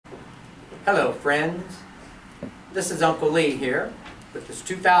Hello friends, this is Uncle Lee here with this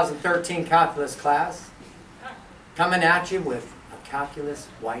 2013 calculus class, coming at you with a calculus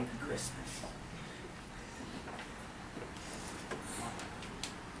white Christmas.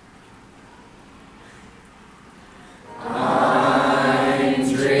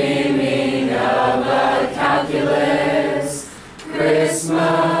 I'm dreaming of a calculus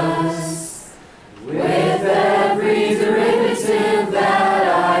Christmas with every derivative that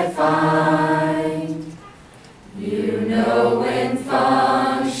I find. You know, when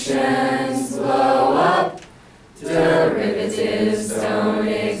functions blow up, derivatives don't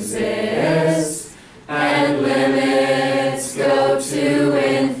exist, and limits go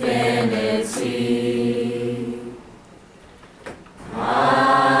to infinity.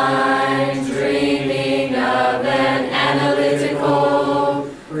 I'm dreaming of an analytical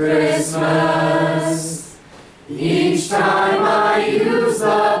Christmas. Each time I use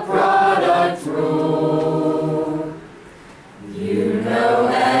the product rule, you know,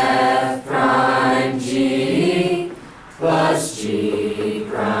 f prime g plus g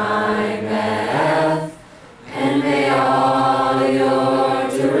prime f, and may all your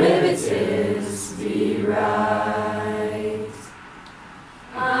derivatives be right.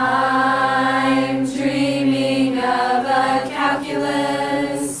 I'm dreaming of a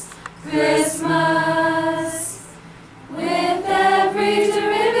calculus Christmas with every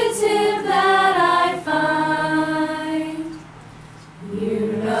derivative that I find.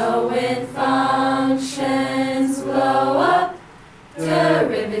 You know, when functions blow up,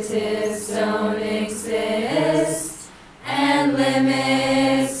 derivatives don't exist, and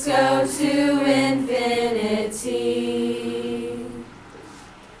limits go to infinity.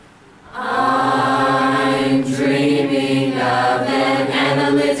 I'm dreaming of an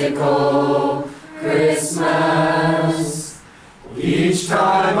analytical Christmas. Each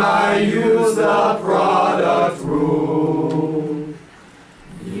time I use the product rule,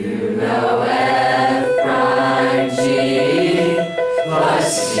 you know, f prime g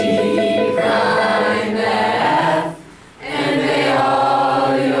plus g prime f, and may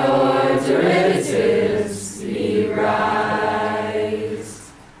all your derivatives